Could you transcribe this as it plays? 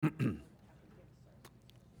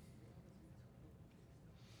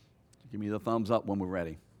Give me the thumbs up when we're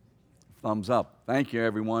ready. Thumbs up. Thank you,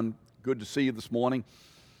 everyone. Good to see you this morning.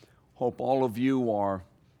 Hope all of you are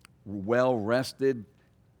well rested.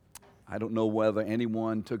 I don't know whether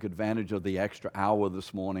anyone took advantage of the extra hour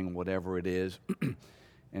this morning, whatever it is.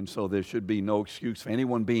 And so there should be no excuse for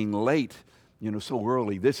anyone being late, so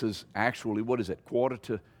early. This is actually,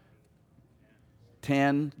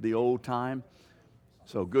 9:45, the old time.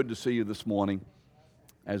 So good to see you this morning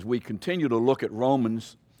as we continue to look at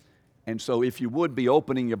Romans. And so if you would be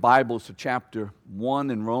opening your Bibles to chapter 1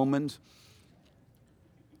 in Romans,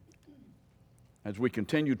 as we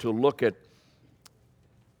continue to look at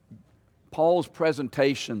Paul's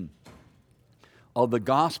presentation of the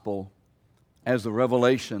gospel as the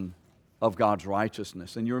revelation of God's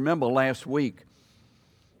righteousness. And you remember last week,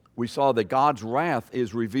 we saw that God's wrath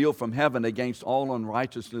is revealed from heaven against all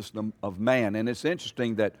unrighteousness of man. And it's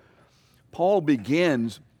interesting that Paul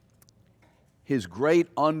begins his great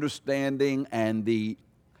understanding and the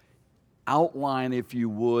outline, if you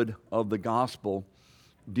would, of the gospel,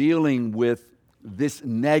 dealing with this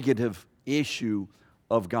negative issue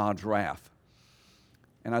of God's wrath.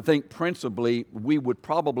 And I think principally we would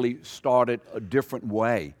probably start it a different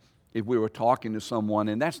way if we were talking to someone,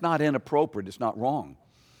 and that's not inappropriate, it's not wrong.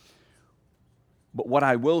 But what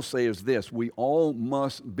I will say is this: we all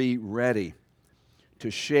must be ready to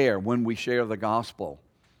share, when we share the gospel,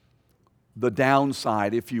 the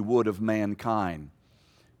downside, if you would, of mankind.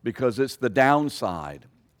 Because it's the downside,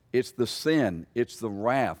 it's the sin, it's the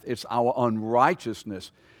wrath, it's our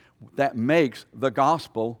unrighteousness that makes the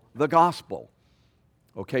gospel the gospel.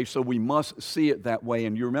 Okay, so we must see it that way.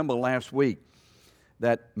 And you remember last week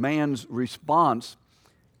that man's response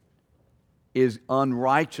is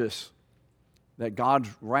unrighteous, that God's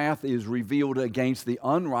wrath is revealed against the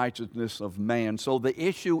unrighteousness of man. So the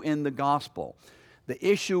issue in the gospel, the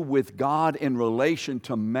issue with God in relation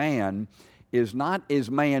to man, is not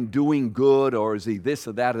is man doing good or is he this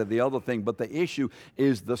or that or the other thing, but the issue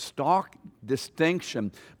is the stark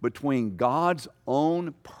distinction between God's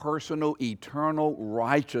own personal eternal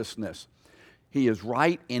righteousness. He is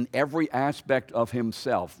right in every aspect of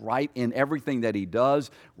himself, right in everything that he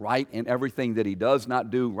does, right in everything that he does not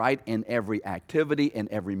do, right in every activity, in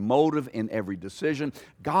every motive, in every decision.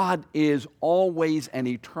 God is always and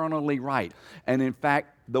eternally right. And in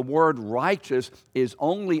fact, the word righteous is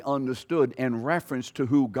only understood in reference to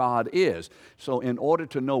who God is. So in order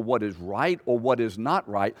to know what is right or what is not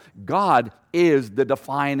right, God is the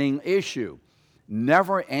defining issue.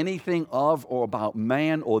 Never anything of or about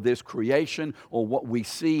man or this creation or what we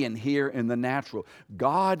see and hear in the natural.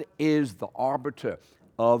 God is the arbiter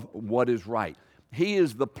of what is right. He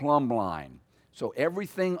is the plumb line. So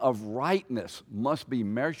everything of rightness must be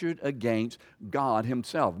measured against God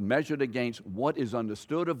himself, measured against what is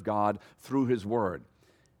understood of God through his word.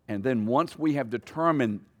 And then once we have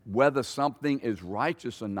determined whether something is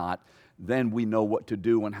righteous or not, then we know what to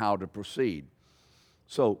do and how to proceed.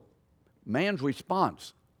 So man's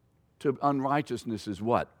response to unrighteousness is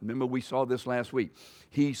what? Remember, we saw this last week.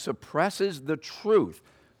 He suppresses the truth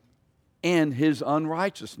in his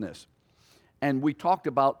unrighteousness. And we talked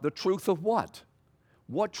about the truth of what?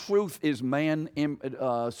 What truth is man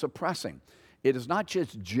suppressing? It is not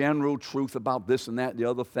just general truth about this and that, the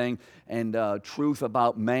other thing, and truth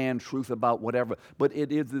about man, truth about whatever, but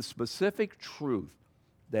it is the specific truth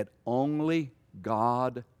that only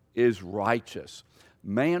God is righteous.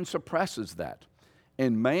 Man suppresses that.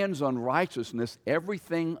 In man's unrighteousness,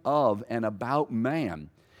 everything of and about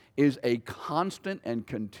man is a constant and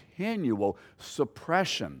continual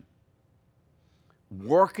suppression,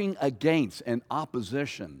 working against and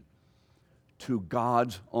opposition to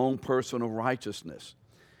God's own personal righteousness.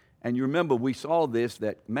 And you remember, we saw this,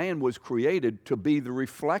 that man was created to be the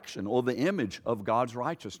reflection or the image of God's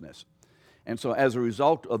righteousness. And so as a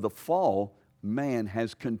result of the fall, man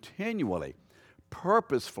has continually,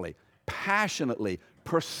 purposefully, passionately,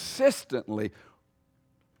 persistently,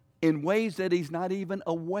 in ways that he's not even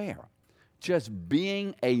aware, just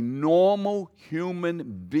being a normal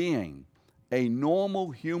human being,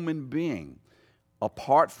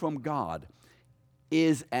 apart from God,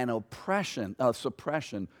 is an oppression, a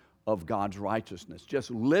suppression of God's righteousness.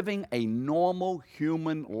 Just living a normal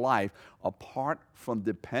human life apart from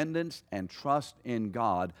dependence and trust in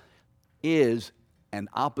God is an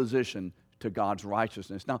opposition to God's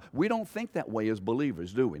righteousness. Now, we don't think that way as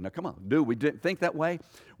believers, do we? Now, come on, do we think that way?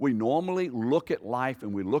 We normally look at life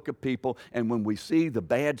and we look at people, and when we see the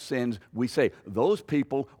bad sins, we say, those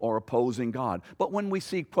people are opposing God. But when we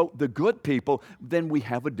see, quote, the good people, then we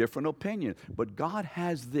have a different opinion. But God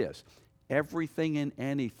has this: everything and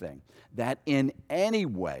anything that in any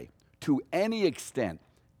way, to any extent,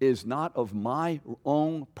 is not of my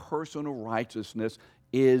own personal righteousness,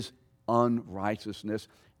 is unrighteousness,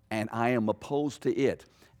 and I am opposed to it,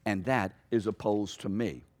 and that is opposed to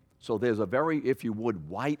me. So there's a very, if you would,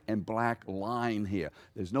 white and black line here.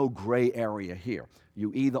 There's no gray area here.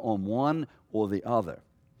 You either on one or the other.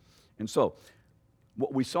 And so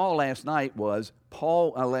what we saw last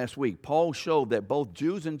week, Paul showed that both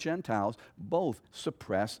Jews and Gentiles both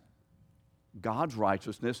suppress God's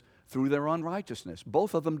righteousness through their unrighteousness.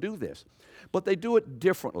 Both of them do this, but they do it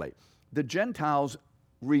differently. The Gentiles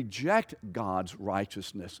reject God's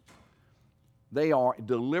righteousness. They are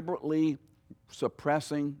deliberately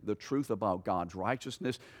suppressing the truth about God's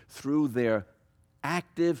righteousness through their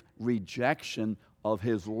active rejection of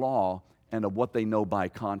His law and of what they know by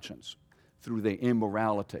conscience, through their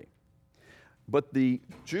immorality. But the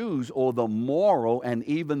Jews, or the moral and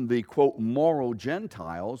even the, quote, moral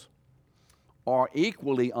Gentiles, are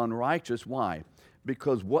equally unrighteous. Why?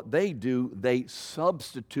 Because what they do, they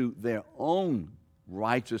substitute their own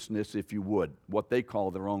righteousness, if you would, what they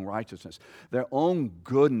call their own righteousness, their own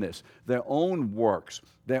goodness, their own works,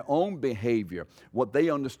 their own behavior, what they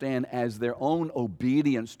understand as their own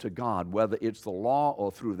obedience to God, whether it's the law or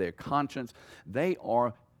through their conscience. They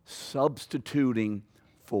are substituting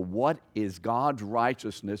for what is God's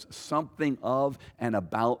righteousness something of and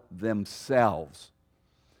about themselves.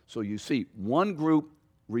 So you see, one group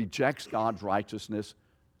rejects God's righteousness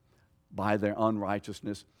by their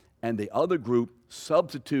unrighteousness, and the other group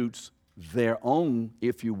substitutes their own,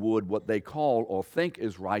 if you would, what they call or think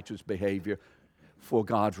is righteous behavior for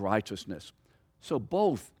God's righteousness. So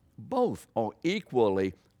both are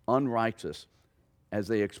equally unrighteous as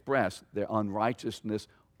they express their unrighteousness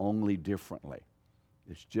only differently.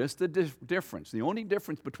 It's just the difference. The only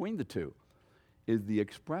difference between the two is the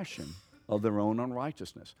expression of their own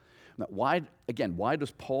unrighteousness. Now, why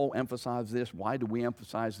does Paul emphasize this? Why do we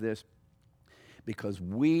emphasize this? Because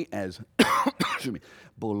we as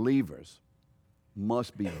believers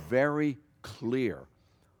must be very clear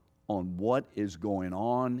on what is going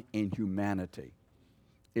on in humanity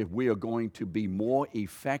if we are going to be more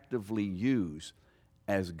effectively used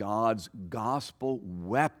as God's gospel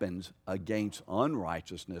weapons against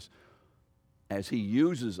unrighteousness, as He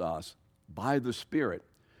uses us by the Spirit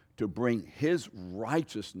to bring His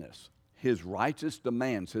righteousness, His righteous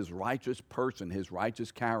demands, His righteous person, His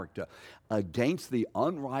righteous character against the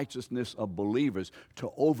unrighteousness of believers,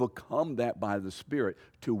 to overcome that by the Spirit,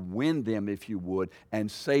 to win them, if you would,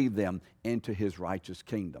 and save them into His righteous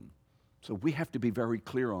kingdom. So we have to be very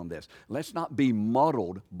clear on this. Let's not be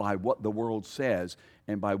muddled by what the world says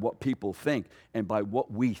and by what people think and by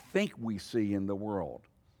what we think we see in the world.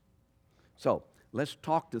 So let's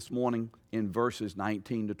talk this morning in verses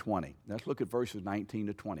 19 to 20. Let's look at verses 19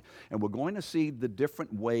 to 20. And we're going to see the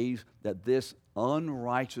different ways that this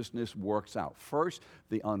unrighteousness works out. First,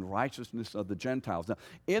 the unrighteousness of the Gentiles. Now,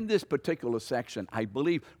 in this particular section, I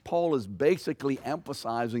believe Paul is basically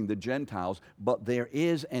emphasizing the Gentiles, but there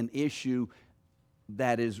is an issue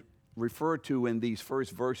that is referred to in these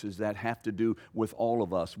first verses that have to do with all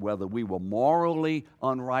of us, whether we were morally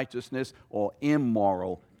unrighteousness or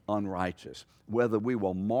immoral unrighteous, whether we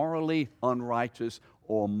were morally unrighteous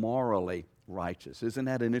or morally righteous. Isn't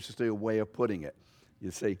that an interesting way of putting it?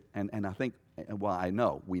 You see, and I think, well, I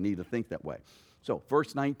know we need to think that way. So,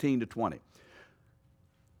 verse 19 to 20.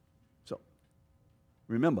 So,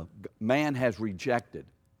 remember, man has rejected,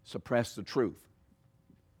 suppressed the truth.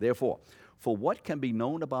 Therefore, for what can be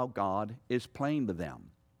known about God is plain to them.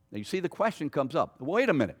 Now, you see, the question comes up. Wait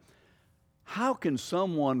a minute. How can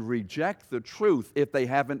someone reject the truth if they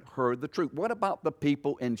haven't heard the truth? What about the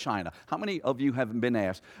people in China? How many of you haven't been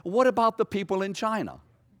asked, what about the people in China?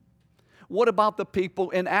 What about the people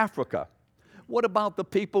in Africa? What about the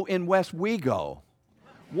people in West Wego?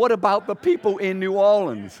 What about the people in New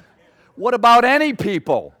Orleans? What about any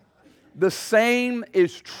people? The same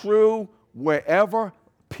is true wherever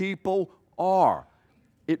people are.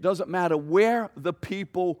 It doesn't matter where the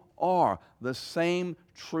people are. The same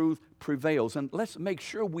truth prevails. And let's make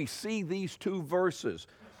sure we see these two verses.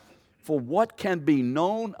 For what can be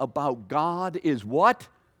known about God is what?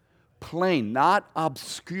 Plain, not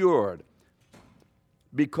obscured.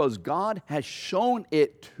 Because God has shown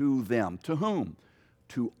it to them. To whom?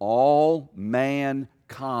 To all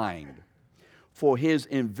mankind. For His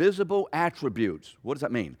invisible attributes, what does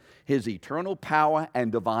that mean? His eternal power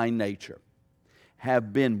and divine nature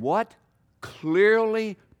have been what?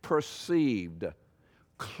 Clearly perceived,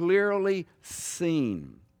 clearly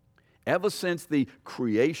seen, ever since the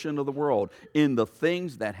creation of the world, in the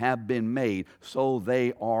things that have been made, so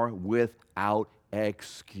they are without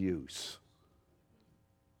excuse.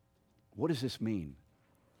 What does this mean?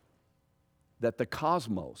 that the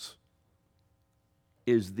cosmos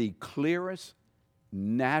is the clearest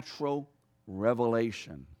natural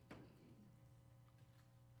revelation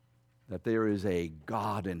that there is a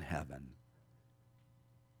God in heaven.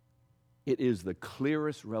 It is the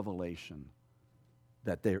clearest revelation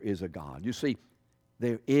that there is a God. You see,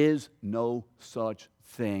 there is no such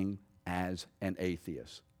thing as an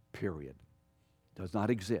atheist, period. Does not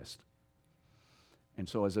exist. And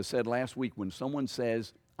so, as I said last week, when someone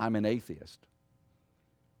says, I'm an atheist,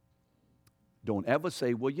 don't ever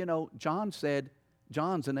say, well, you know, John said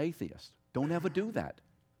John's an atheist. Don't ever do that.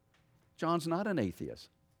 John's not an atheist.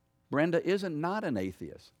 Brenda isn't not an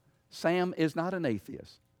atheist. Sam is not an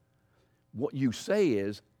atheist. What you say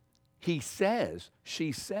is, he says,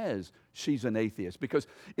 she says she's an atheist. Because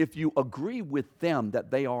if you agree with them that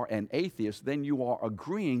they are an atheist, then you are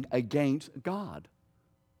agreeing against God.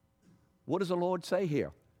 What does the Lord say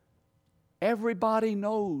here? Everybody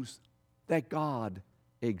knows that God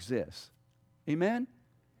exists. Amen?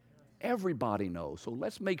 Everybody knows. So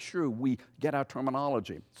let's make sure we get our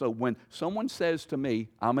terminology. So when someone says to me,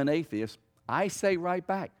 I'm an atheist, I say right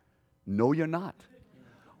back, no, you're not.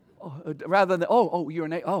 Rather than, you're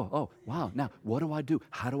an atheist. Wow. Now, what do I do?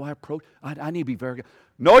 How do I approach? I need to be very good.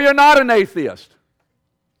 No, you're not an atheist.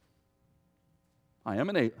 I am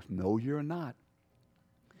an atheist. No, you're not.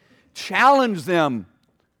 Challenge them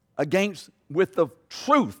with the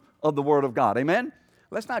truth of the Word of God. Amen?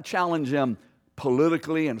 Let's not challenge them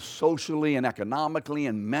politically and socially and economically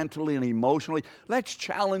and mentally and emotionally. Let's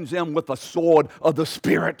challenge them with the sword of the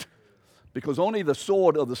Spirit. Because only the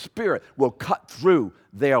sword of the Spirit will cut through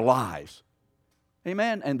their lies.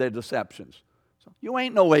 Amen? And their deceptions. So you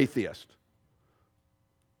ain't no atheist.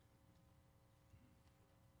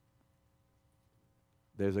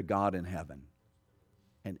 There's a God in heaven.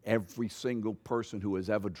 And every single person who has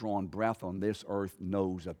ever drawn breath on this earth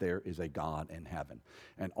knows that there is a God in heaven.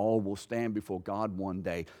 And all will stand before God one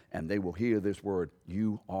day, and they will hear this word,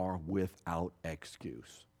 you are without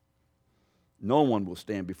excuse. No one will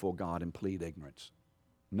stand before God and plead ignorance.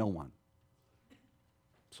 No one.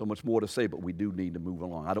 So much more to say, but we do need to move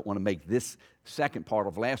along. I don't want to make this second part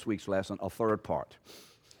of last week's lesson a third part.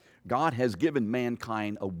 God has given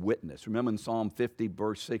mankind a witness. Remember in Psalm 50,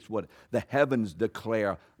 verse 6, what? The heavens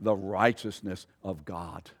declare the righteousness of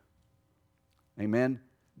God. Amen?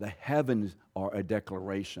 The heavens are a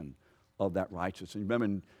declaration of that righteousness. And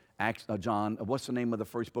remember in John, what's the name of the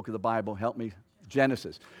first book of the Bible? Help me.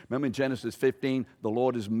 Genesis. Remember in Genesis 15, the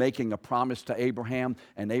Lord is making a promise to Abraham,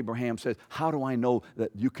 and Abraham says, how do I know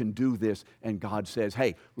that you can do this? And God says,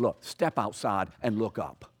 hey, look, step outside and look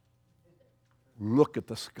up. Look at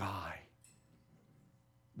the sky.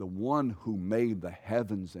 The one who made the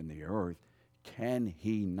heavens and the earth, can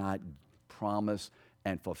he not promise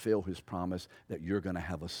and fulfill his promise that you're going to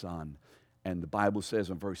have a son? And the Bible says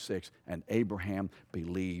in verse 6, and Abraham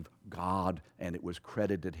believed God, and it was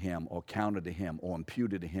credited him or counted to him or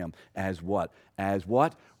imputed to him as what? As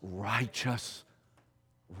what? Righteousness.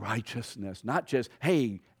 Not just,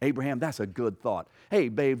 hey, Abraham, that's a good thought. Hey,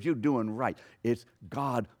 babes, you're doing right. It's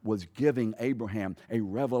God was giving Abraham a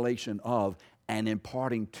revelation of and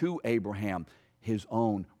imparting to Abraham his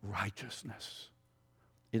own righteousness.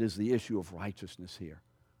 It is the issue of righteousness here,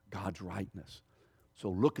 God's rightness. So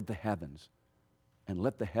look at the heavens and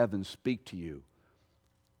let the heavens speak to you.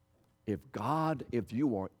 If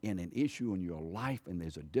you are in an issue in your life and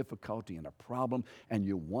there's a difficulty and a problem and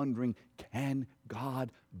you're wondering, can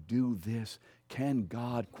God do this? Can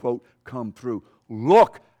God, quote, come through?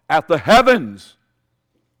 Look at the heavens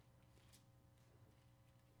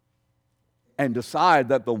and decide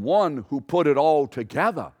that the one who put it all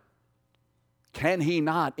together, can he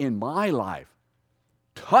not in my life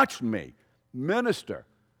touch me, minister,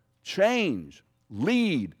 change,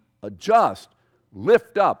 lead, adjust,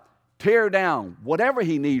 lift up, tear down, whatever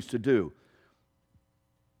he needs to do?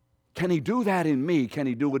 Can he do that in me? Can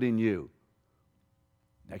he do it in you?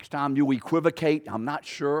 Next time you equivocate, I'm not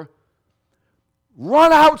sure,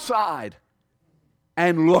 run outside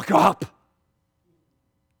and look up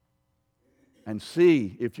and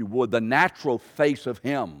see, if you would, the natural face of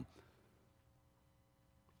him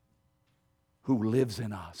who lives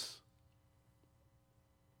in us.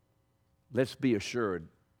 Let's be assured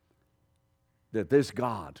that this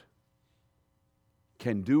God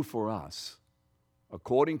can do for us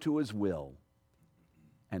according to his will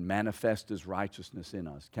and manifest his righteousness in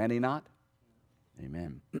us. Can he not?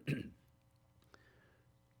 Amen.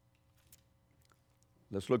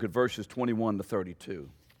 Let's look at verses 21 to 32.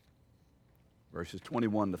 Verses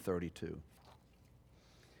 21 to 32.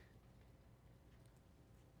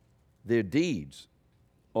 Their deeds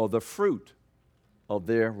are the fruit of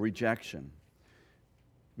their rejection.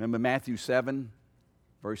 Remember Matthew 7,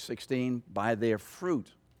 verse 16? By their fruit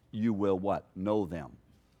you will what? Know them.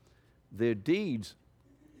 Their deeds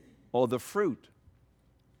are the fruit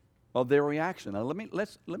of their reaction. Now let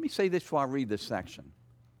me say this before I read this section.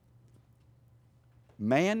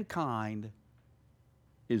 Mankind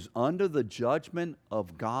is under the judgment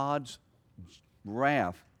of God's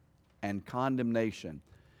wrath and condemnation,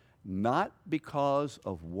 not because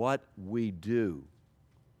of what we do.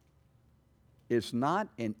 It's not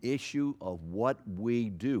an issue of what we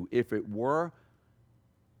do. If it were,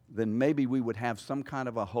 then maybe we would have some kind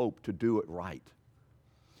of a hope to do it right.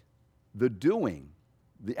 The doing,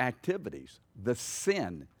 the activities, the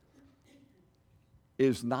sin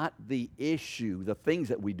is not the issue. The things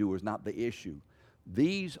that we do is not the issue.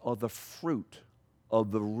 These are the fruit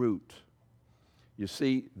of the root. You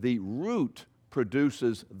see, the root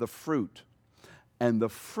produces the fruit, and the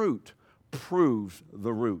fruit proves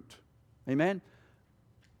the root. Amen?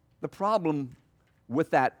 The problem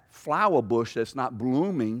with that flower bush that's not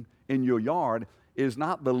blooming in your yard is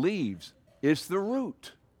not the leaves, it's the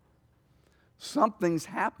root. Something's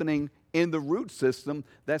happening in the root system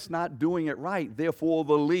that's not doing it right. Therefore,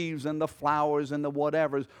 the leaves and the flowers and the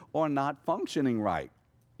whatevers are not functioning right.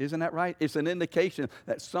 Isn't that right? It's an indication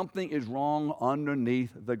that something is wrong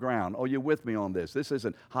underneath the ground. Oh, you're with me on this. This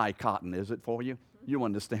isn't high cotton, is it for you? You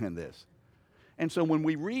understand this. And so when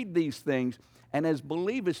we read these things, and as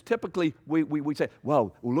believers, typically we say,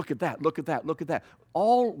 well, look at that, look at that, look at that.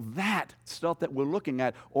 All that stuff that we're looking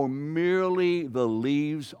at are merely the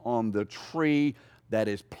leaves on the tree that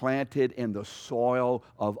is planted in the soil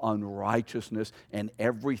of unrighteousness, and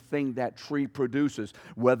everything that tree produces,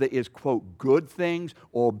 whether it's, quote, good things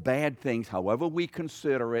or bad things, however we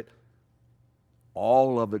consider it,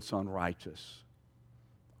 all of it's unrighteous.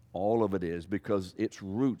 All of it is, because its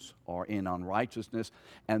roots are in unrighteousness,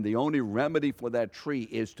 and the only remedy for that tree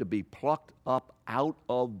is to be plucked up out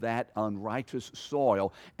of that unrighteous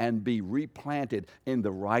soil and be replanted in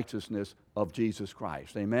the righteousness of Jesus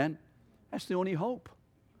Christ. Amen? That's the only hope.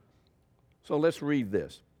 So let's read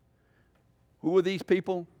this. Who are these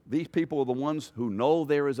people? These people are the ones who know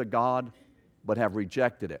there is a God but have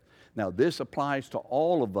rejected it. Now, this applies to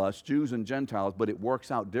all of us, Jews and Gentiles, but it works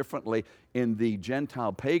out differently in the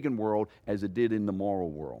Gentile pagan world as it did in the moral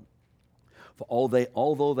world. For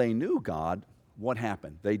although they knew God, what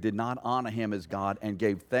happened? They did not honor him as God and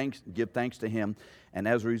give thanks to him. And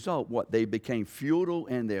as a result, what? They became futile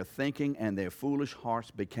in their thinking, and their foolish hearts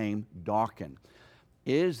became darkened.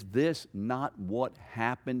 Is this not what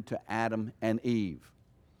happened to Adam and Eve?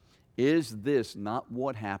 Is this not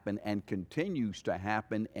what happened and continues to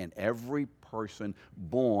happen in every person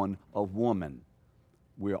born of woman?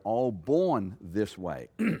 We're all born this way.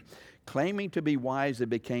 Claiming to be wise, they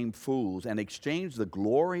became fools and exchanged the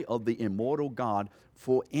glory of the immortal God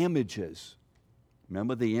for images.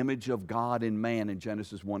 Remember the image of God in man in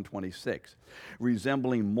Genesis 1:26,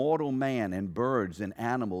 resembling mortal man and birds and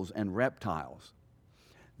animals and reptiles.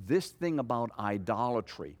 This thing about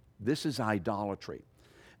idolatry, this is idolatry.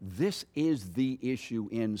 This is the issue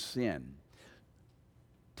in sin.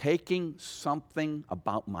 Taking something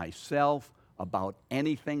about myself, about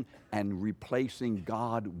anything, and replacing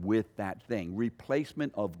God with that thing.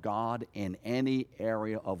 Replacement of God in any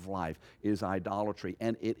area of life is idolatry.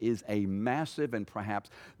 And it is a massive, and perhaps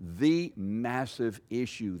the massive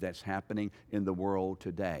issue that's happening in the world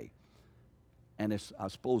today. And it's, I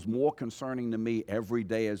suppose, more concerning to me every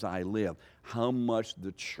day as I live, how much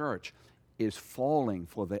the church is falling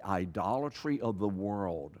for the idolatry of the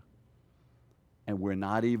world, and we're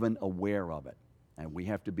not even aware of it. And we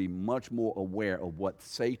have to be much more aware of what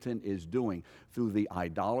Satan is doing through the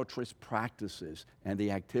idolatrous practices and the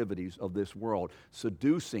activities of this world,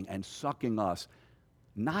 seducing and sucking us,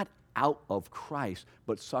 not out of Christ,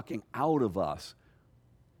 but sucking out of us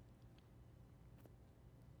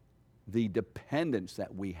the dependence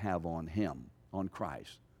that we have on him, on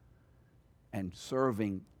Christ, and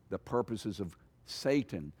serving the purposes of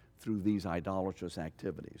Satan through these idolatrous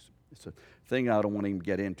activities. It's a thing I don't want to even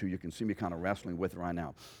get into. You can see me kind of wrestling with it right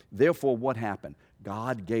now. Therefore, what happened?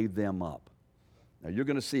 God gave them up. Now, you're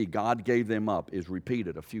going to see God gave them up is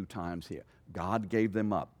repeated a few times here. God gave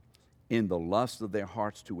them up in the lust of their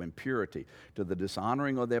hearts to impurity, to the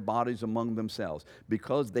dishonoring of their bodies among themselves,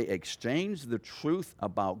 because they exchanged the truth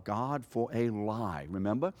about God for a lie.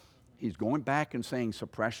 Remember? He's going back and saying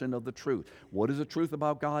suppression of the truth. What is the truth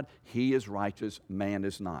about God? He is righteous, man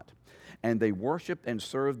is not. And they worshiped and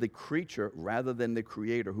served the creature rather than the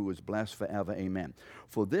Creator, who is blessed forever. Amen.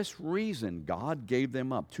 For this reason, God gave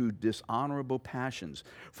them up to dishonorable passions.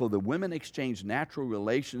 For the women exchanged natural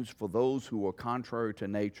relations for those who were contrary to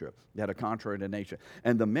nature, that are contrary to nature.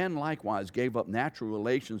 And the men likewise gave up natural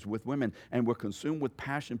relations with women and were consumed with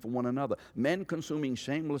passion for one another. Men consuming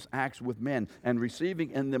shameless acts with men and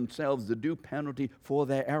receiving in themselves the due penalty for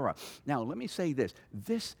their error. Now, let me say this.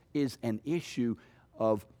 This is an issue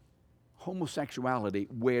of homosexuality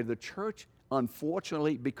where the church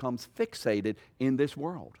unfortunately becomes fixated in this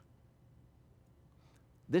world.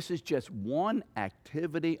 This is just one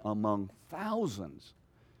activity among thousands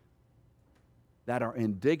that are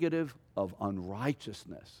indicative of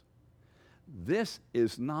unrighteousness. This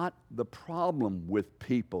is not the problem with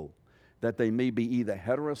people, that they may be either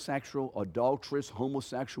heterosexual, adulterous,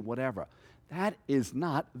 homosexual, whatever. That is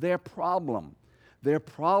not their problem. Their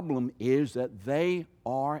problem is that they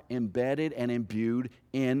are embedded and imbued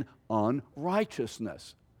in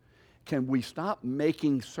unrighteousness. Can we stop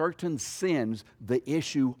making certain sins the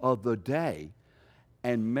issue of the day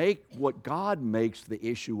and make what God makes the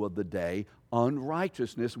issue of the day,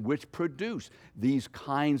 unrighteousness, which produce these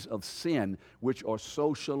kinds of sin, which are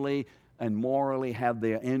socially and morally have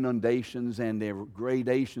their inundations and their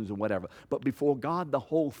gradations and whatever. But before God, the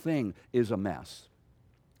whole thing is a mess.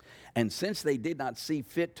 And since they did not see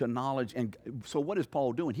fit to knowledge, and so what is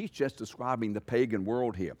Paul doing? He's just describing the pagan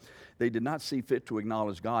world here. They did not see fit to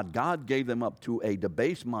acknowledge God. God gave them up to a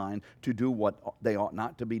debased mind to do what they ought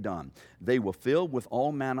not to be done. They were filled with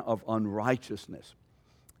all manner of unrighteousness,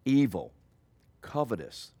 evil,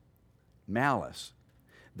 covetous, malice.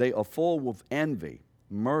 They are full of envy,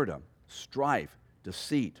 murder, strife,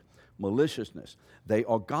 deceit, maliciousness. They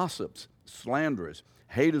are gossips, slanderers,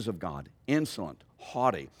 haters of God, insolent,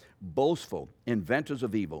 haughty, boastful, inventors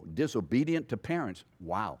of evil, disobedient to parents.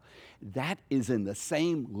 Wow, that is in the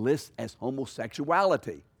same list as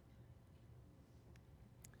homosexuality.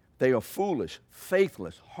 They are foolish,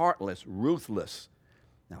 faithless, heartless, ruthless.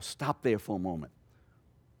 Now stop there for a moment.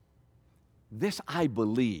 This, I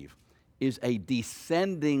believe, is a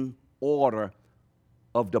descending order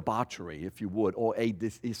of debauchery, if you would, or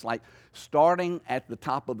it's like starting at the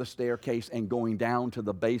top of the staircase and going down to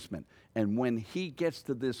the basement. And when he gets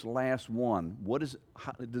to this last one,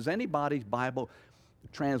 does anybody's Bible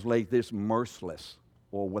translate this merciless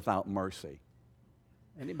or without mercy?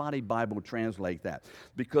 Anybody's Bible translate that?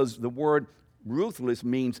 Because the word ruthless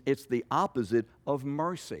means it's the opposite of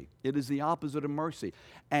mercy. It is the opposite of mercy.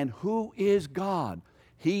 And who is God?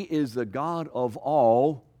 He is the God of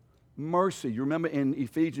all mercy. You remember in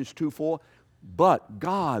Ephesians 2:4? But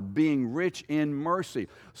God being rich in mercy.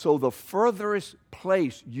 So the furthest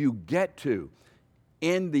place you get to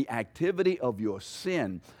in the activity of your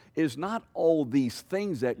sin is not all these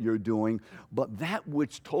things that you're doing, but that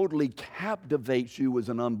which totally captivates you as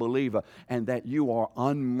an unbeliever, and that you are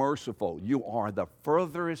unmerciful. You are the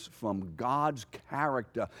furthest from God's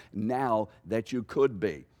character now that you could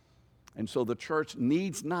be. And so the church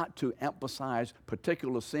needs not to emphasize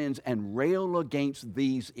particular sins and rail against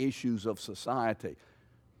these issues of society.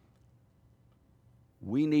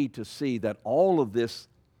 We need to see that all of this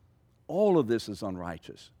is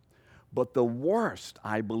unrighteous. But the worst,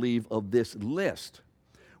 I believe, of this list,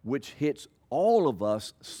 which hits all of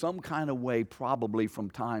us some kind of way probably from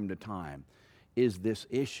time to time, is this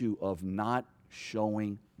issue of not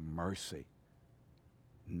showing mercy.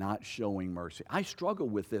 Not showing mercy. I struggle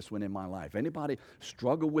with this one in my life. Anybody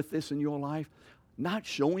struggle with this in your life? Not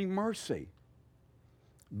showing mercy.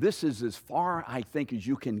 This is as far, I think, as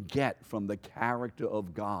you can get from the character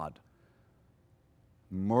of God.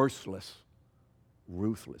 Merciless,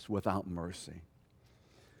 ruthless, without mercy.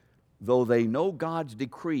 Though they know God's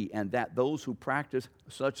decree and that those who practice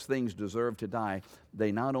such things deserve to die,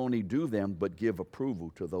 they not only do them, but give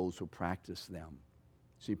approval to those who practice them.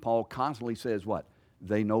 See, Paul constantly says what?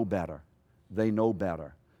 They know better. They know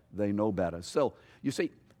better. They know better. So, you see,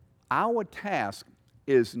 our task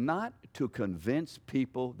is not to convince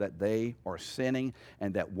people that they are sinning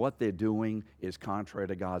and that what they're doing is contrary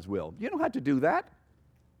to God's will. You don't have to do that.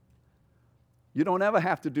 You don't ever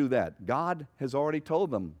have to do that. God has already told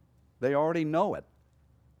them. They already know it.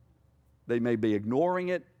 They may be ignoring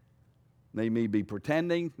it. They may be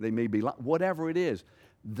pretending. They may be whatever it is.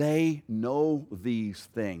 They know these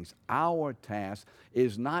things. Our task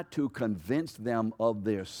is not to convince them of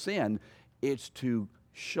their sin. It's to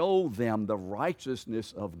show them the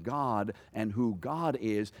righteousness of God and who God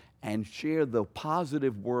is, and share the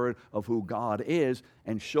positive word of who God is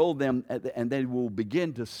and show them, and they will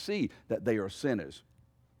begin to see that they are sinners.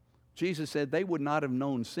 Jesus said they would not have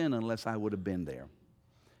known sin unless I would have been there.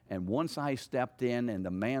 And once I stepped in and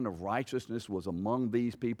the man of righteousness was among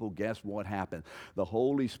these people, guess what happened? The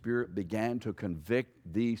Holy Spirit began to convict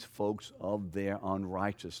these folks of their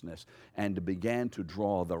unrighteousness and began to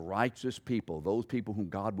draw the righteous people, those people whom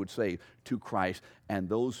God would save, to Christ. And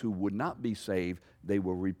those who would not be saved, they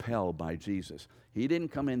were repelled by Jesus. He didn't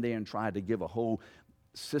come in there and try to give a whole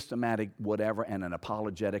systematic whatever and an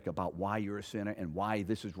apologetic about why you're a sinner and why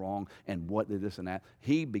this is wrong and what this and that.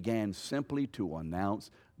 He began simply to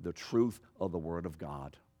announce the truth of the Word of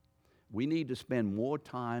God. We need to spend more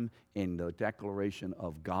time in the declaration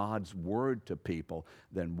of God's Word to people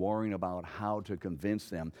than worrying about how to convince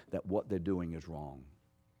them that what they're doing is wrong.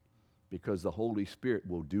 Because the Holy Spirit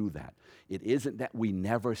will do that. It isn't that we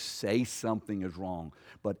never say something is wrong,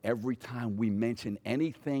 but every time we mention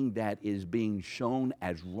anything that is being shown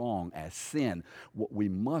as wrong, as sin, what we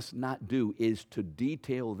must not do is to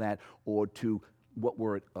detail that or to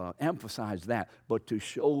emphasize that, but to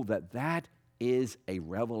show that that is a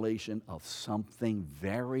revelation of something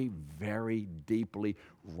very, very deeply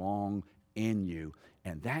wrong in you.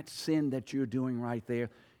 And that sin that you're doing right there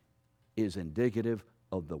is indicative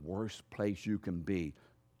of the worst place you can be.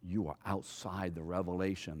 You are outside the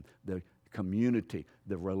revelation, the community,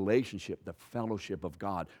 the relationship, the fellowship of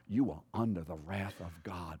God. You are under the wrath of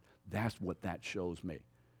God. That's what that shows me.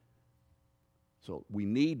 So we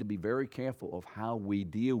need to be very careful of how we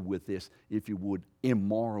deal with this, if you would,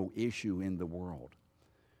 immoral issue in the world.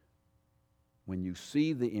 When you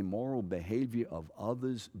see the immoral behavior of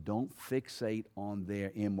others, don't fixate on their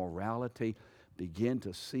immorality. Begin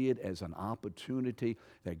to see it as an opportunity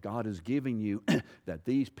that God is giving you, that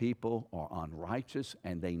these people are unrighteous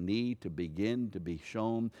and they need to begin to be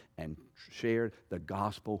shown and shared the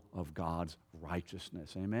gospel of God's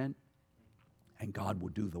righteousness. Amen? And God will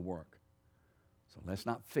do the work. So let's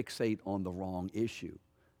not fixate on the wrong issue.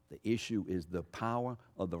 The issue is the power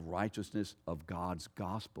of the righteousness of God's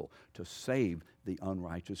gospel to save the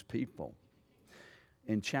unrighteous people.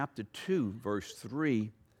 In chapter 2, verse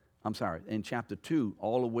 3, in chapter 2,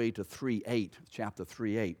 all the way to 3:8, chapter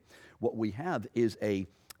 3:8, what we have is a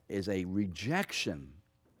rejection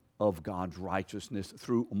of God's righteousness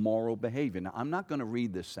through moral behavior. Now, I'm not going to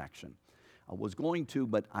read this section. I was going to,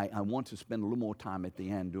 but I want to spend a little more time at the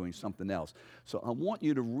end doing something else. So I want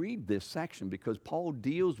you to read this section because Paul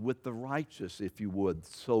deals with the righteous, if you would,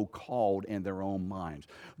 so-called in their own minds.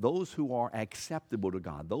 Those who are acceptable to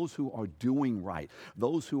God, those who are doing right,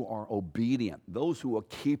 those who are obedient, those who are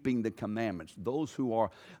keeping the commandments, those who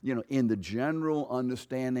are, in the general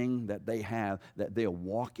understanding that they have, that they are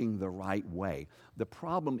walking the right way. The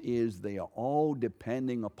problem is they are all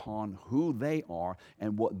depending upon who they are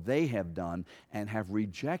and what they have done and have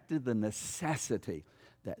rejected the necessity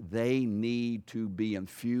that they need to be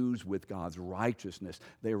infused with God's righteousness.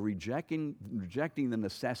 They're rejecting the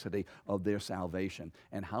necessity of their salvation.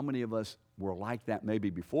 And how many of us were like that maybe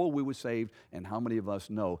before we were saved, and how many of us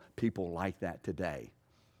know people like that today?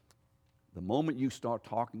 The moment you start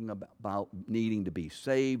talking about needing to be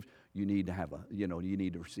saved, you need to have you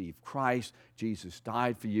need to receive Christ. Jesus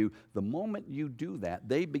died for you. The moment you do that,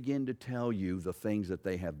 they begin to tell you the things that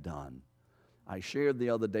they have done. I shared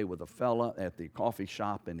the other day with a fella at the coffee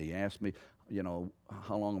shop, and he asked me,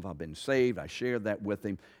 how long have I been saved? I shared that with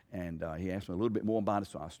him, and he asked me a little bit more about it,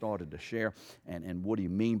 so I started to share, and what do you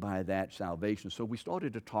mean by that, salvation? So we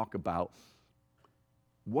started to talk about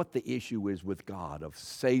what the issue is with God, of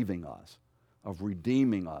saving us, of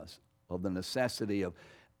redeeming us, of the necessity of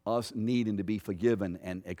us needing to be forgiven,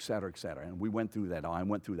 and et cetera, et cetera. And we went through that. I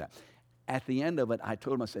went through that. At the end of it, I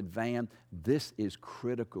told him, I said, Van, this is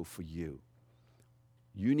critical for you.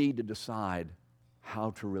 You need to decide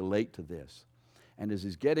how to relate to this. And as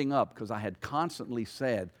he's getting up, because I had constantly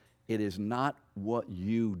said, it is not what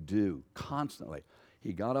you do, constantly.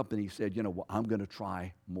 He got up and he said, I'm going to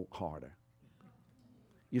try harder.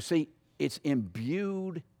 You see, it's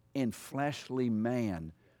imbued in fleshly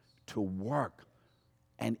man to work.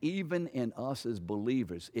 And even in us as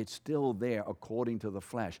believers, it's still there according to the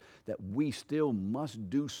flesh, that we still must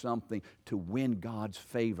do something to win God's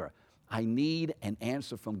favor. I need an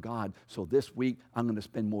answer from God, so this week I'm going to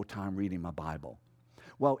spend more time reading my Bible.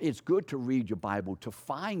 Well, it's good to read your Bible to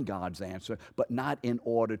find God's answer, but not in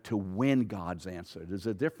order to win God's answer. There's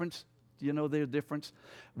a difference. Do you know the difference?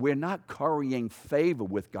 We're not currying favor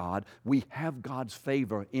with God. We have God's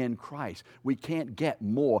favor in Christ. We can't get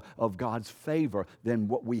more of God's favor than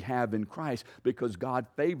what we have in Christ because God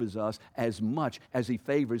favors us as much as He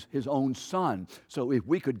favors His own Son. So if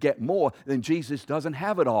we could get more, then Jesus doesn't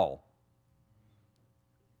have it all.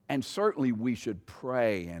 And certainly we should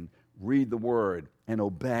pray and read the Word and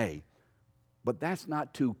obey. But that's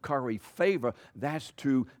not to curry favor. That's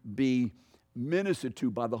to be ministered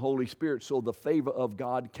to by the Holy Spirit so the favor of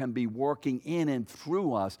God can be working in and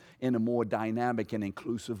through us in a more dynamic and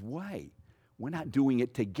inclusive way. We're not doing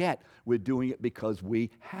it to get. We're doing it because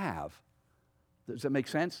we have. Does that make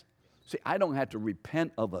sense? See, I don't have to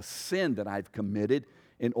repent of a sin that I've committed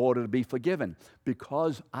in order to be forgiven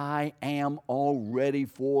because I am already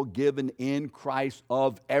forgiven in Christ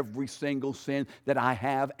of every single sin that I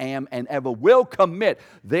have, am, and ever will commit.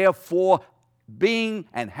 Therefore, being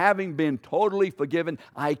and having been totally forgiven,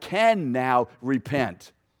 I can now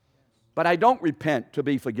repent. But I don't repent to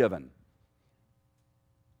be forgiven.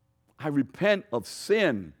 I repent of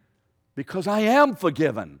sin because I am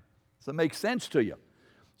forgiven. Does that make sense to you?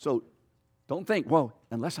 So don't think, well,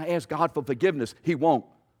 unless I ask God for forgiveness, He won't.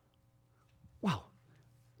 Well,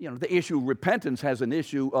 the issue of repentance has an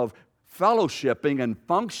issue of fellowshipping and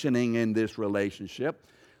functioning in this relationship,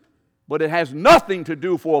 but it has nothing to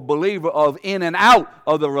do for a believer of in and out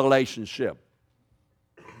of the relationship.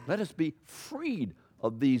 Let us be freed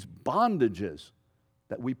of these bondages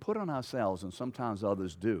that we put on ourselves and sometimes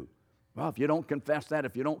others do. Well, if you don't confess that,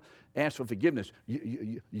 if you don't ask for forgiveness,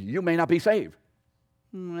 you may not be saved.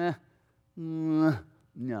 No.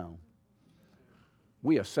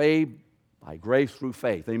 We are saved by grace through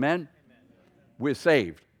faith. Amen? We're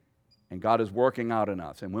saved, and God is working out in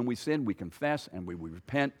us. And when we sin, we confess and we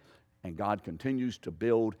repent, and God continues to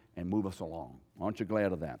build and move us along. Aren't you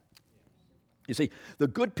glad of that? You see, the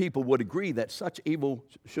good people would agree that such evil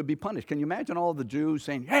should be punished. Can you imagine all the Jews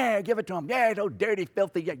saying, yeah, give it to them. Yeah, those dirty,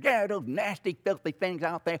 filthy, yeah, those nasty, filthy things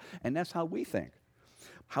out there. And that's how we think.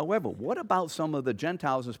 However, what about some of the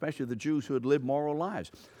Gentiles, especially the Jews who had lived moral lives?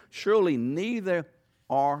 Surely neither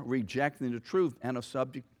are rejecting the truth and are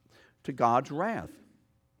subject to God's wrath.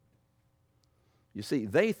 You see,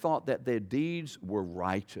 they thought that their deeds were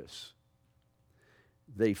righteous.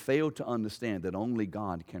 They failed to understand that only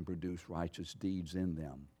God can produce righteous deeds in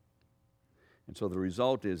them. And so the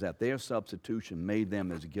result is that their substitution made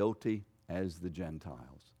them as guilty as the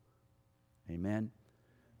Gentiles. Amen?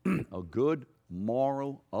 A good,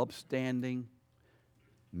 moral, upstanding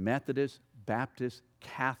Methodist, Baptist,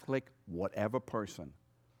 Catholic, whatever person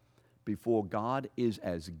before God is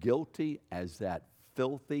as guilty as that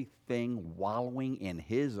filthy thing wallowing in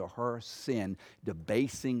his or her sin,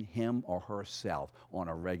 debasing him or herself on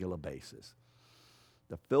a regular basis.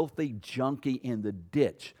 The filthy junkie in the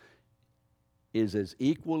ditch is as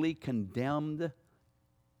equally condemned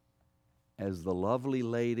as the lovely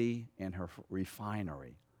lady in her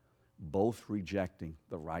refinery, both rejecting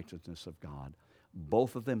the righteousness of God,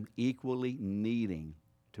 both of them equally needing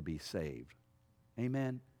to be saved.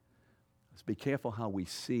 Amen? Let's be careful how we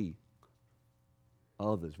see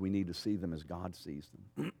others. We need to see them as God sees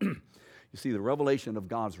them. You see, the revelation of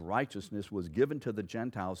God's righteousness was given to the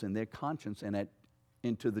Gentiles in their conscience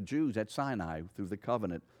and to the Jews at Sinai through the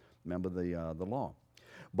covenant. Remember the law.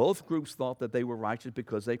 Both groups thought that they were righteous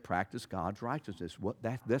because they practiced God's righteousness.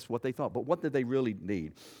 That's what they thought. But what did they really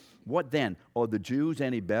need? What then? Are the Jews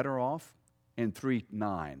any better off? In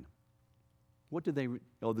 3:9.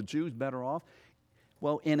 Are the Jews better off?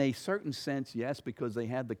 Well, in a certain sense, yes, because they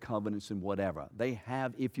had the covenants and whatever. They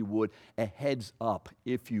have, if you would, a heads up,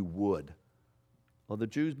 if you would. Are the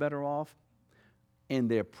Jews better off? In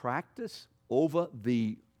their practice over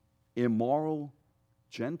the immoral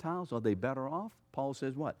Gentiles, are they better off? Paul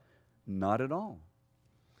says what? Not at all.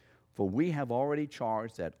 For we have already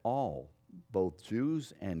charged that all, both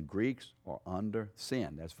Jews and Greeks, are under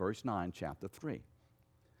sin. That's verse 9, chapter 3.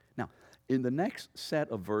 Now, in the next set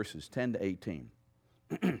of verses, 10 to 18,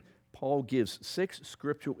 Paul gives 6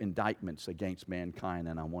 scriptural indictments against mankind,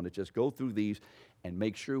 and I want to just go through these and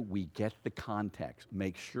make sure we get the context.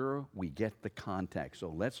 Make sure we get the context. So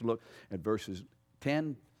let's look at verses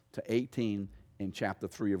 10 to 18 in chapter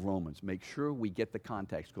 3 of Romans. Make sure we get the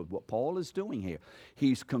context, because what Paul is doing here,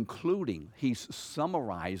 he's concluding, he's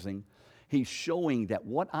summarizing, he's showing that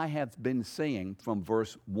what I have been saying from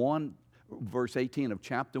verse 18 of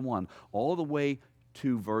chapter 1 all the way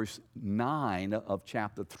to verse 9 of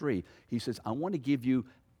chapter 3, he says, I want to give you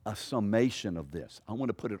a summation of this. I want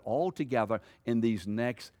to put it all together in these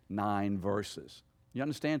next 9 verses. You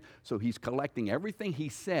understand? So he's collecting everything he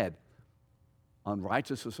said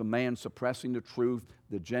Unrighteousness of man suppressing the truth,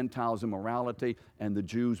 the Gentiles' immorality, and the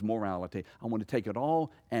Jews' morality. I want to take it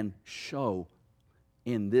all and show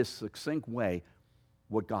in this succinct way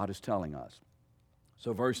what God is telling us.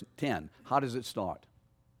 So verse 10, how does it start?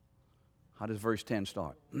 How does verse 10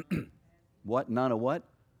 start? What? None of what?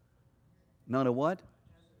 None of what?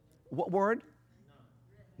 What word?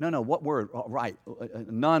 No, what word? Oh, right.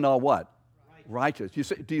 None are what? Righteous.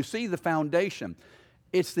 Do you see the foundation?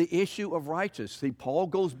 It's the issue of righteousness. See, Paul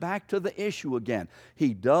goes back to the issue again.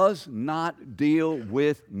 He does not deal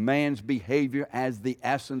with man's behavior as the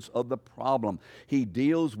essence of the problem. He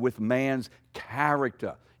deals with man's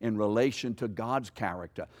character in relation to God's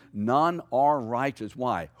character. None are righteous.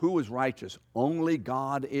 Why? Who is righteous? Only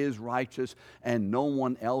God is righteous, and no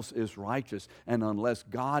one else is righteous. And unless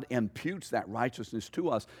God imputes that righteousness to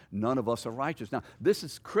us, none of us are righteous. Now, this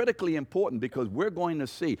is critically important because we're going to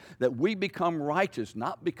see that we become righteous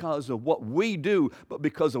not because of what we do, but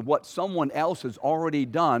because of what someone else has already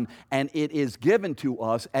done, and it is given to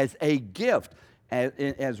us as a gift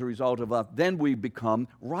as a result of us. Then we become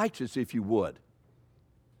righteous, if you would,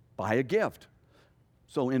 by a gift.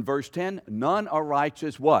 So in verse 10, none are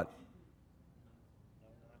righteous what?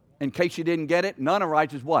 In case you didn't get it, none are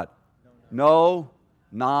righteous what? No,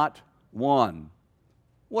 not one.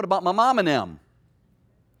 What about my mom and them?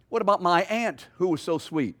 What about my aunt who was so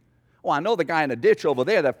sweet? Oh, I know the guy in the ditch over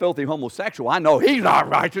there, that filthy homosexual. I know he's not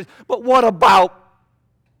righteous, but what about?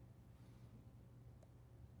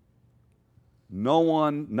 No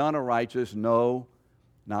one, none are righteous, no,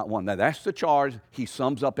 not one. Now, that's the charge. He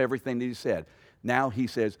sums up everything that he said. Now he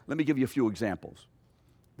says, let me give you a few examples.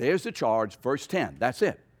 There's the charge, verse 10. That's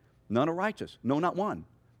it. None are righteous. No, not one.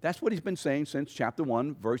 That's what he's been saying since chapter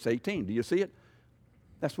 1, verse 18. Do you see it?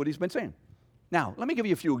 That's what he's been saying. Now, let me give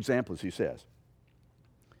you a few examples, he says.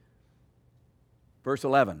 Verse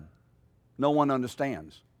 11, no one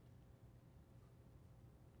understands.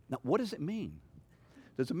 Now, what does it mean?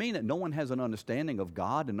 Does it mean that no one has an understanding of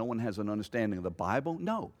God and no one has an understanding of the Bible?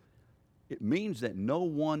 No. It means that no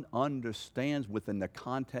one understands within the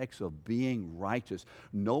context of being righteous.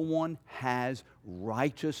 No one has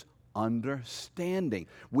righteous understanding.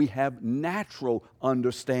 We have natural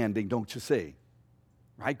understanding, don't you see?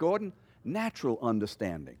 Right, Gordon? Natural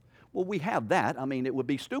understanding. Well, we have that. I mean, it would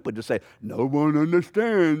be stupid to say, no one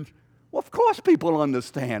understands. Well, of course people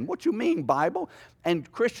understand. What you mean, Bible? And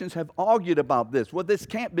Christians have argued about this. Well, this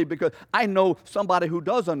can't be because I know somebody who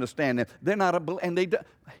does understand it. They're not and they do.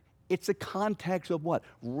 It's a context of what?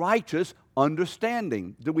 Righteous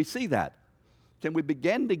understanding. Do we see that? Can we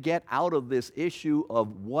begin to get out of this issue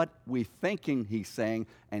of what we're thinking he's saying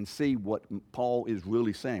and see what Paul is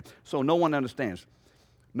really saying? So no one understands.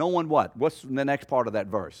 No one what? What's the next part of that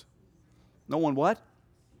verse? No one what?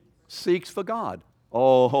 Seeks for God.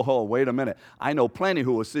 Oh, wait a minute. I know plenty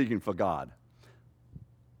who are seeking for God.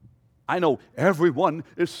 I know everyone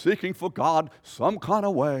is seeking for God some kind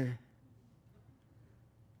of way.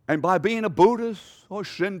 And by being a Buddhist or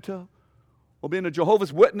Shinto, or being a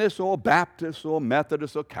Jehovah's Witness or Baptist or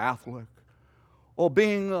Methodist or Catholic, or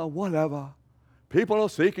being whatever, people are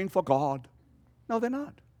seeking for God. No, they're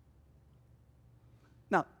not.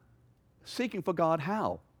 Now, seeking for God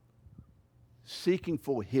how? Seeking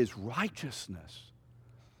for His righteousness.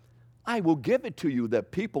 I will give it to you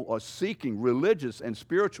that people are seeking religious and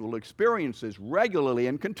spiritual experiences regularly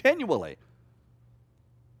and continually.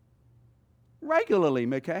 Regularly,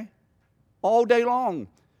 Mickey. All day long.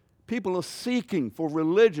 People are seeking for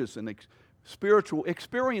religious and spiritual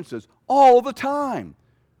experiences all the time.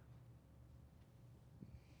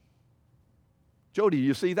 Jody,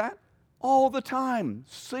 you see that? All the time.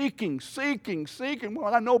 Seeking.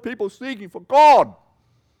 Well, I know people seeking for God.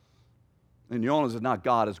 And New Orleans is not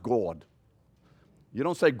God, it's God. You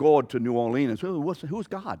don't say God to New Orleans. Who's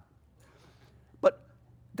God? But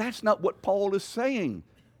that's not what Paul is saying.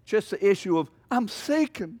 Just the issue of, I'm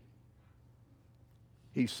seeking.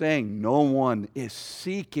 He's saying no one is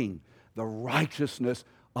seeking the righteousness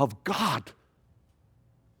of God.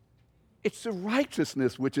 It's the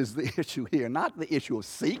righteousness which is the issue here, not the issue of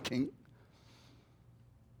seeking.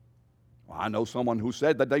 Well, I know someone who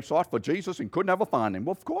said that they sought for Jesus and could never find him.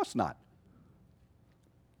 Well, of course not.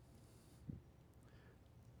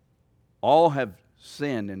 All have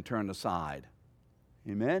sinned and turned aside.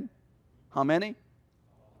 Amen? How many?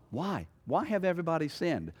 Why? Why have everybody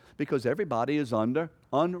sinned? Because everybody is under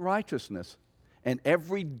unrighteousness. And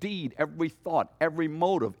every deed, every thought, every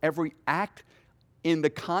motive, every act in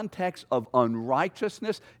the context of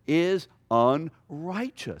unrighteousness is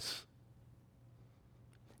unrighteous.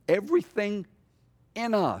 Everything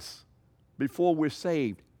in us before we're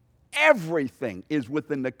saved Everything is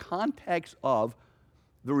within the context of,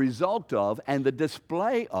 the result of, and the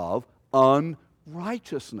display of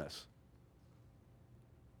unrighteousness.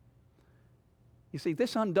 You see,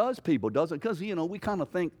 this undoes people, doesn't it? Because, we kind of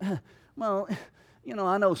think, well,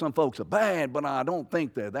 I know some folks are bad, but I don't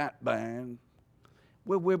think they're that bad.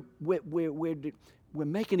 We're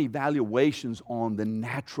making evaluations on the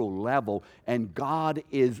natural level, and God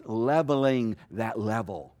is leveling that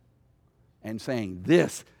level and saying,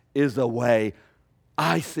 this is the way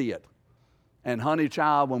I see it. And honey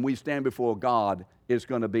child, when we stand before God, it's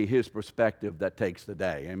going to be His perspective that takes the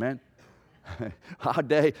day. Amen?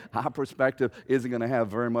 Our perspective isn't going to have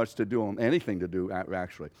very much to do on anything to do,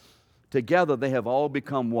 actually. Together, they have all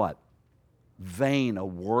become what? Vain or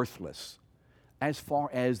worthless as far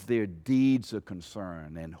as their deeds are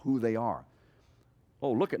concerned and who they are.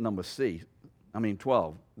 Oh, look at number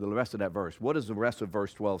 12, the rest of that verse. What does the rest of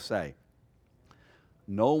verse 12 say?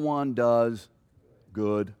 No one does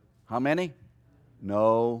good. How many?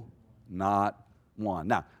 No, not one.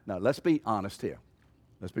 Now, let's be honest here.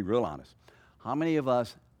 Let's be real honest. How many of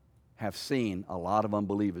us have seen a lot of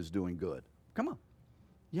unbelievers doing good? Come on.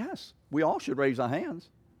 Yes, we all should raise our hands.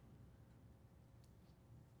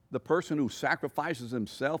 The person who sacrifices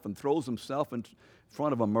himself and throws himself in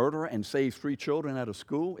front of a murderer and saves 3 children out of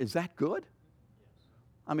school, is that good?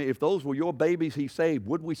 I mean, if those were your babies he saved,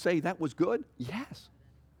 would we say that was good? Yes.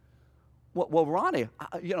 Well, Ronnie,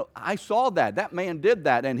 I saw that. That man did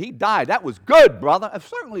that, and he died. That was good, brother.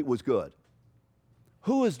 Certainly it was good.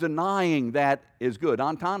 Who is denying that is good?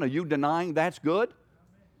 Anton, are you denying that's good?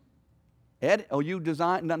 Ed, are you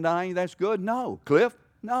denying that's good? No. Cliff?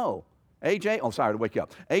 No. AJ? Oh, sorry to wake you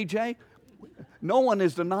up. AJ? No one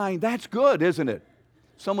is denying that's good, isn't it?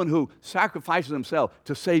 Someone who sacrifices himself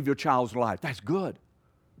to save your child's life. That's good.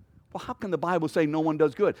 Well, how can the Bible say no one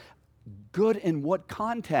does good? Good in what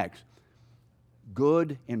context?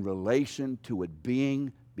 Good in relation to it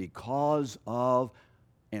being because of,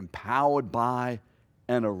 empowered by,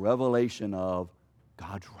 and a revelation of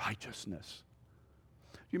God's righteousness.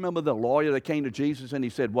 You remember the lawyer that came to Jesus and he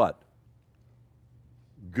said what?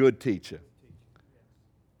 Good teacher.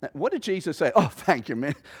 What did Jesus say? Oh, thank you,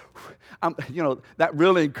 man. That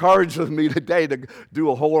really encourages me today to do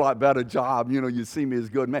a whole lot better job. You see me as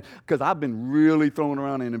good, man. Because I've been really thrown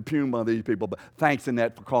around and impugned by these people. But thanks,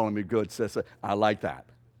 Annette, for calling me good, sister. I like that.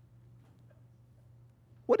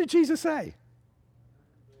 What did Jesus say?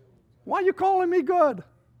 Why are you calling me good?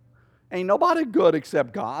 Ain't nobody good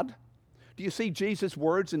except God. Do you see Jesus'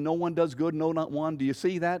 words, and no one does good, no, not one? Do you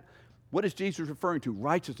see that? What is Jesus referring to?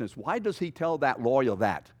 Righteousness. Why does he tell that lawyer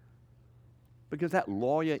that? Because that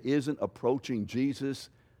lawyer isn't approaching Jesus,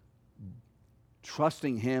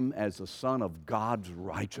 trusting him as the Son of God's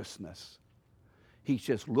righteousness. He's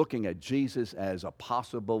just looking at Jesus as a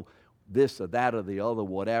possible this or that or the other,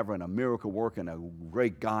 whatever, and a miracle working, a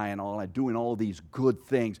great guy and all that, doing all these good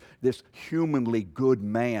things, this humanly good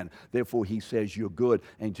man. Therefore, he says, you're good.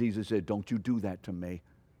 And Jesus said, don't you do that to me.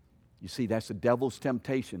 You see, that's the devil's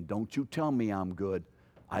temptation. Don't you tell me I'm good.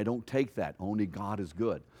 I don't take that. Only God is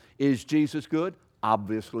good. Is Jesus good?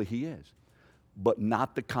 Obviously he is. But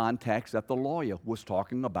not the context that the lawyer was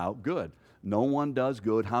talking about good. No one does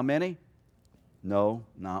good. How many? No,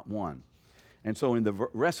 not one. And so in the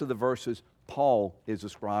rest of the verses, Paul is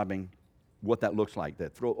describing what that looks like. Their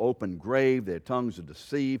throat open grave, their tongues are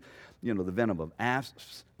deceived, the venom of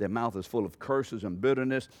asps, their mouth is full of curses and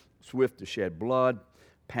bitterness, swift to shed blood,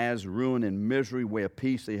 paths ruin and misery, where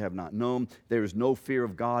peace they have not known. There is no fear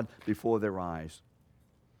of God before their eyes.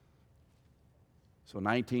 So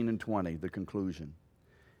 19 and 20, the conclusion.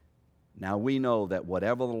 Now we know that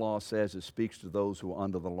whatever the law says, it speaks to those who are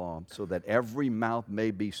under the law, so that every mouth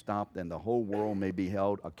may be stopped and the whole world may be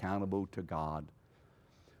held accountable to God.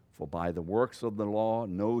 For by the works of the law,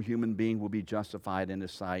 no human being will be justified in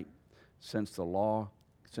his sight, since through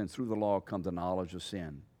the law comes the knowledge of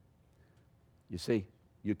sin. You see,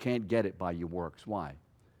 you can't get it by your works. Why?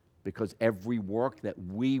 Because every work that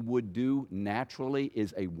we would do naturally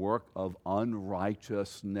is a work of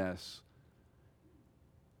unrighteousness.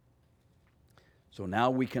 So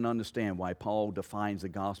now we can understand why Paul defines the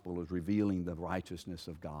gospel as revealing the righteousness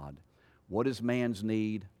of God. What is man's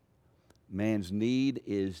need? Man's need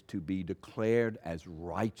is to be declared as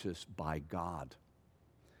righteous by God.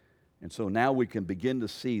 And so now we can begin to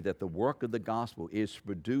see that the work of the gospel is to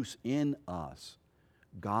produce in us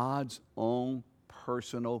God's own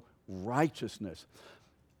personal righteousness,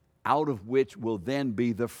 out of which will then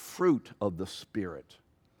be the fruit of the Spirit.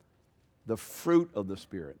 The fruit of the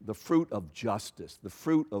Spirit, the fruit of justice, the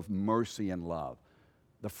fruit of mercy and love,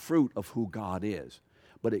 the fruit of who God is.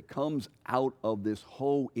 but it comes out of this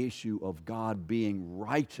whole issue of God being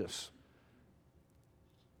righteous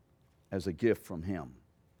as a gift from Him.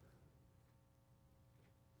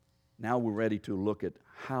 Now we're ready to look at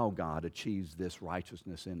how God achieves this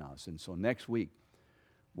righteousness in us. And so next week,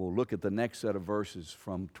 we'll look at the next set of verses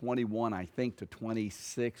from 21, I think, to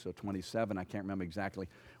 26 or 27. I can't remember exactly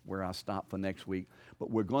where I stopped for next week. But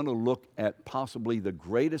we're going to look at possibly the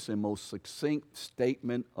greatest and most succinct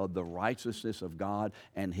statement of the righteousness of God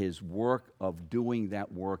and His work of doing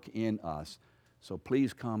that work in us. So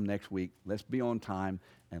please come next week. Let's be on time,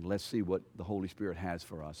 and let's see what the Holy Spirit has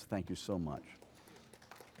for us. Thank you so much.